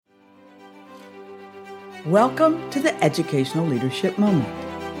Welcome to the Educational Leadership Moment,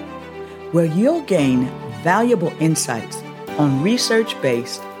 where you'll gain valuable insights on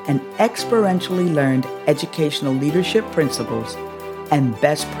research-based and experientially learned educational leadership principles and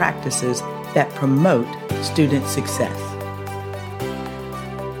best practices that promote student success.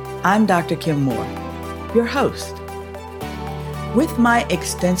 I'm Dr. Kim Moore, your host. With my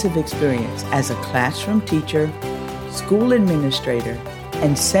extensive experience as a classroom teacher, school administrator,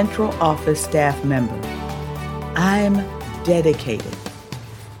 and central office staff member, I'm dedicated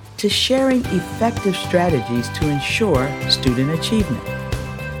to sharing effective strategies to ensure student achievement.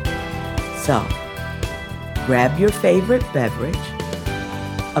 So, grab your favorite beverage,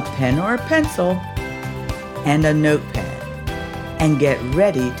 a pen or a pencil, and a notepad, and get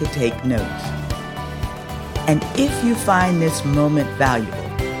ready to take notes. And if you find this moment valuable,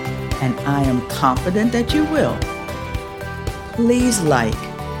 and I am confident that you will, please like,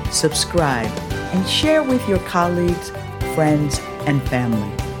 subscribe, and share with your colleagues, friends, and family.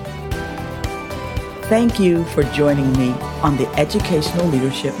 Thank you for joining me on the Educational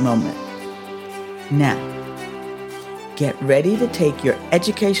Leadership Moment. Now, get ready to take your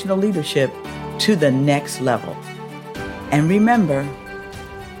educational leadership to the next level. And remember,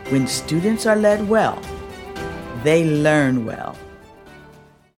 when students are led well, they learn well.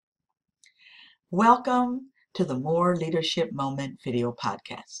 Welcome to the More Leadership Moment video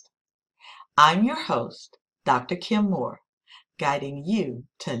podcast. I'm your host, Dr. Kim Moore, guiding you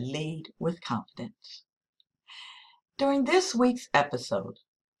to lead with confidence. During this week's episode,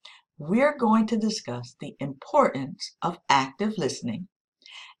 we're going to discuss the importance of active listening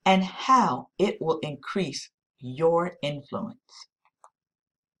and how it will increase your influence.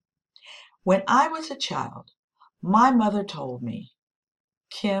 When I was a child, my mother told me,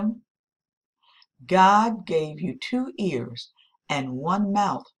 "Kim, God gave you 2 ears and 1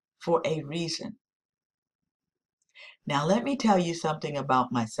 mouth for a reason." Now let me tell you something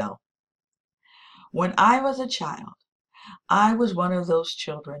about myself. When I was a child, I was one of those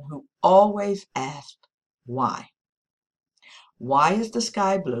children who always asked why. Why is the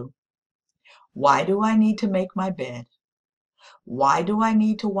sky blue? Why do I need to make my bed? Why do I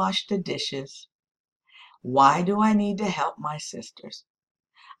need to wash the dishes? Why do I need to help my sisters?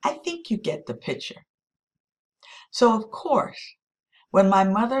 I think you get the picture. So of course, when my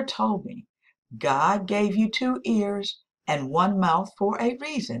mother told me, God gave you 2 ears and 1 mouth for a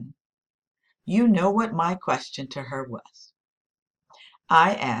reason, you know what my question to her was.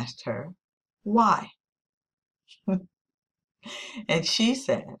 I asked her, why? And she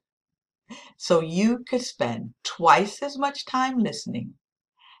said, so you could spend twice as much time listening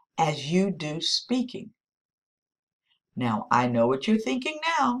as you do speaking. Now, I know what you're thinking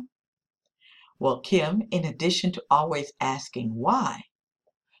now. Well, Kim, in addition to always asking why,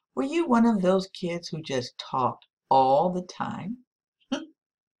 were you one of those kids who just talked all the time?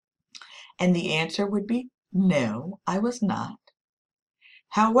 And the answer would be, no, I was not.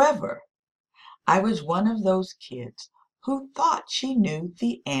 However, I was one of those kids who thought she knew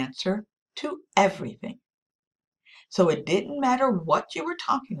the answer to everything. So it didn't matter what you were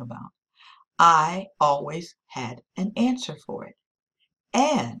talking about. I always had an answer for it.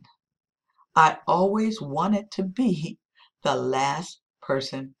 And I always wanted to be the last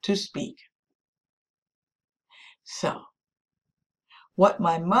person to speak. So, what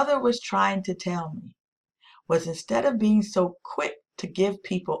my mother was trying to tell me was, instead of being so quick to give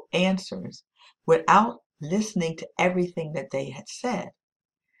people answers without listening to everything that they had said,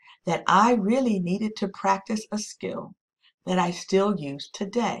 that I really needed to practice a skill that I still use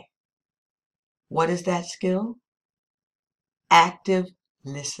today. What is that skill? Active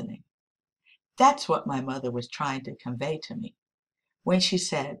listening. That's what my mother was trying to convey to me when she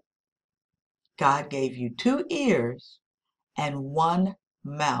said, God gave you 2 ears and 1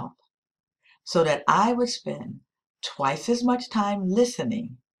 mouth so that I would spend twice as much time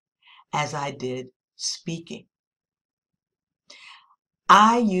listening as I did speaking.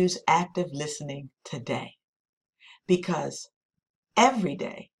 I use active listening today because every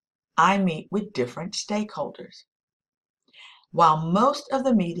day I meet with different stakeholders. While most of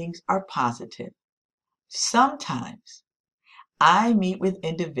the meetings are positive, sometimes I meet with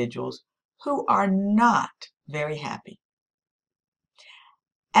individuals who are not very happy.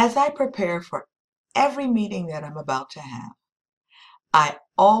 As I prepare for every meeting that I'm about to have, I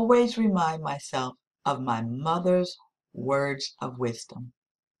always remind myself of my mother's words of wisdom.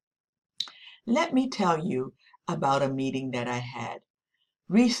 Let me tell you about a meeting that I had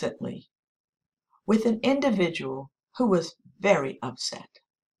recently with an individual who was very upset.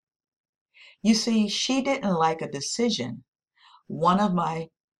 You see, she didn't like a decision one of my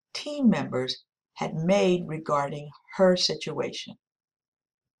team members had made regarding her situation.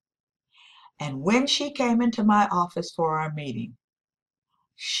 And when she came into my office for our meeting,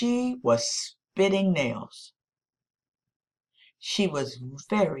 she was spitting nails. She was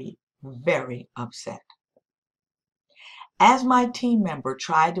very, very upset. As my team member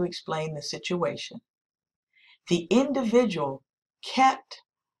tried to explain the situation, the individual kept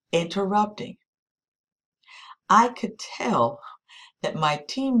interrupting. I could tell that my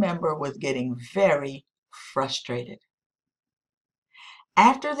team member was getting very frustrated.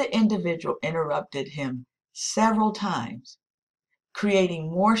 After the individual interrupted him several times,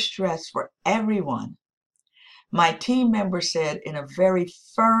 creating more stress for everyone, my team member said in a very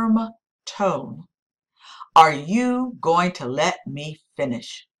firm tone, "Are you going to let me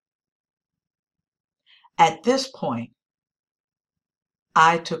finish?" At this point,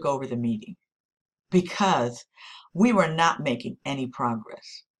 I took over the meeting because we were not making any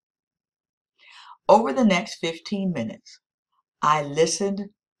progress. Over the next 15 minutes, I listened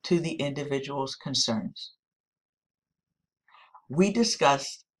to the individual's concerns. We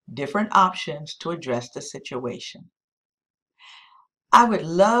discussed different options to address the situation. I would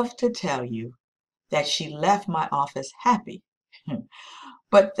love to tell you that she left my office happy,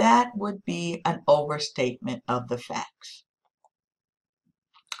 but that would be an overstatement of the facts.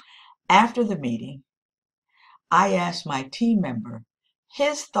 After the meeting, I asked my team member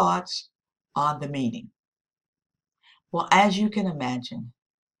his thoughts on the meeting. Well, as you can imagine,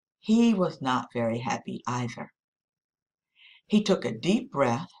 he was not very happy either. He took a deep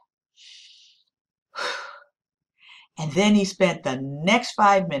breath, and then he spent the next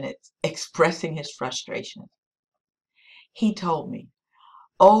 5 minutes expressing his frustration. He told me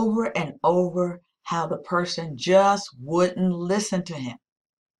over and over how the person just wouldn't listen to him.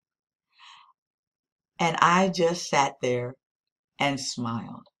 And I just sat there and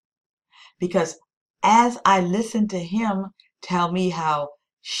smiled, because as I listened to him tell me how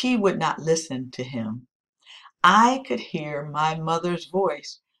she would not listen to him, I could hear my mother's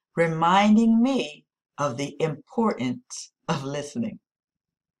voice reminding me of the importance of listening.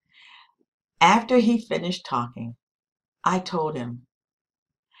 After he finished talking, I told him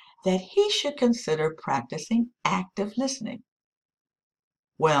that he should consider practicing active listening.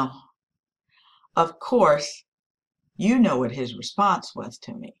 Well, of course, you know what his response was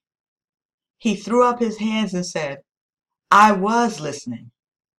to me. He threw up his hands and said, "I was listening,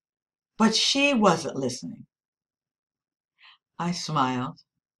 but she wasn't listening." I smiled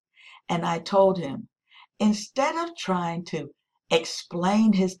and I told him, instead of trying to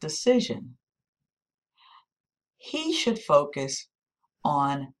explain his decision, he should focus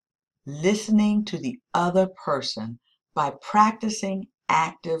on listening to the other person by practicing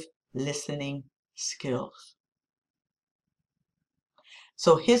active listening skills.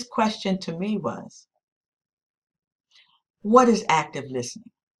 So his question to me was, what is active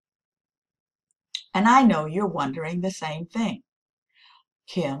listening? And I know you're wondering the same thing.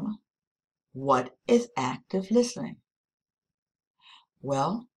 Kim, what is active listening?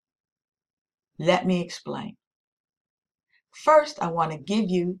 Well, let me explain. First, I want to give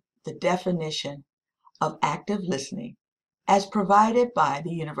you the definition of active listening as provided by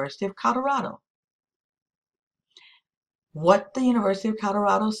the University of Colorado. What the University of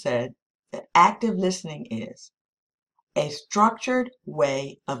Colorado said that active listening is a structured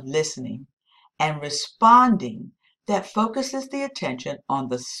way of listening and responding that focuses the attention on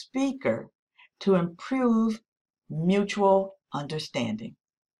the speaker to improve mutual understanding.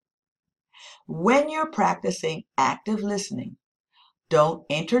 When you're practicing active listening, don't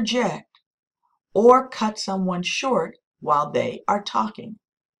interject or cut someone short while they are talking.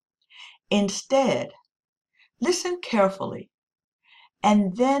 Instead, listen carefully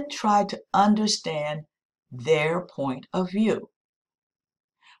and then try to understand their point of view.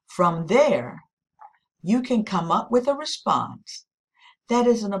 From there, you can come up with a response that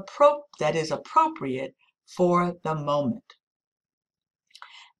is appropriate for the moment.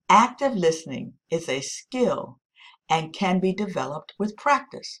 Active listening is a skill and can be developed with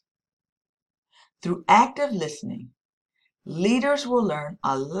practice. Through active listening, leaders will learn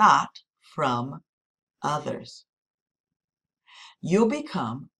a lot from others. You'll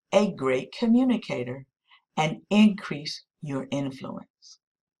become a great communicator and increase your influence.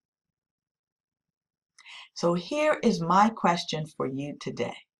 So here is my question for you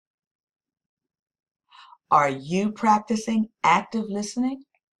today. Are you practicing active listening?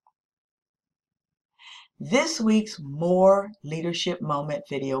 This week's More Leadership Moment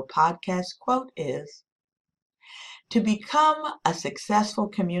video podcast quote is, "To become a successful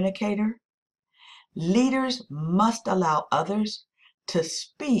communicator, leaders must allow others to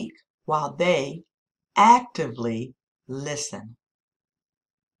speak while they actively listen.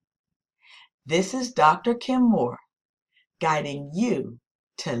 This is Dr. Kim Moore, guiding you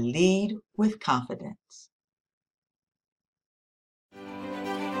to lead with confidence.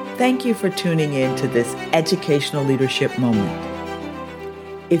 Thank you for tuning in to this educational leadership moment.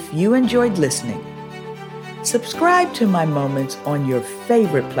 If you enjoyed listening, subscribe to my moments on your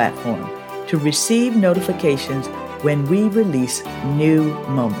favorite platform to receive notifications when we release new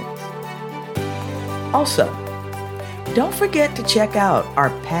moments. Also, don't forget to check out our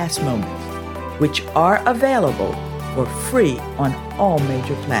past moments, which are available for free on all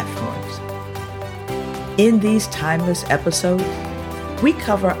major platforms. In these timeless episodes, we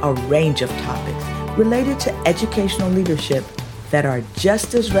cover a range of topics related to educational leadership that are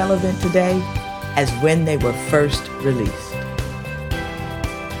just as relevant today as when they were first released.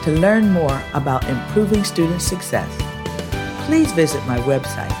 To learn more about improving student success, please visit my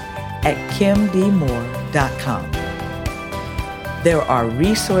website at kimdmoore.com. There are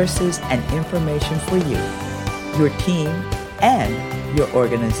resources and information for you, your team, and your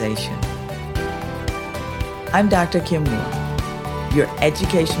organization. I'm Dr. Kim Moore, your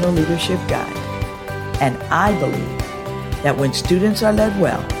educational leadership guide, and I believe that when students are led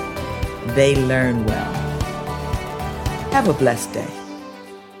well, they learn well. Have a blessed day.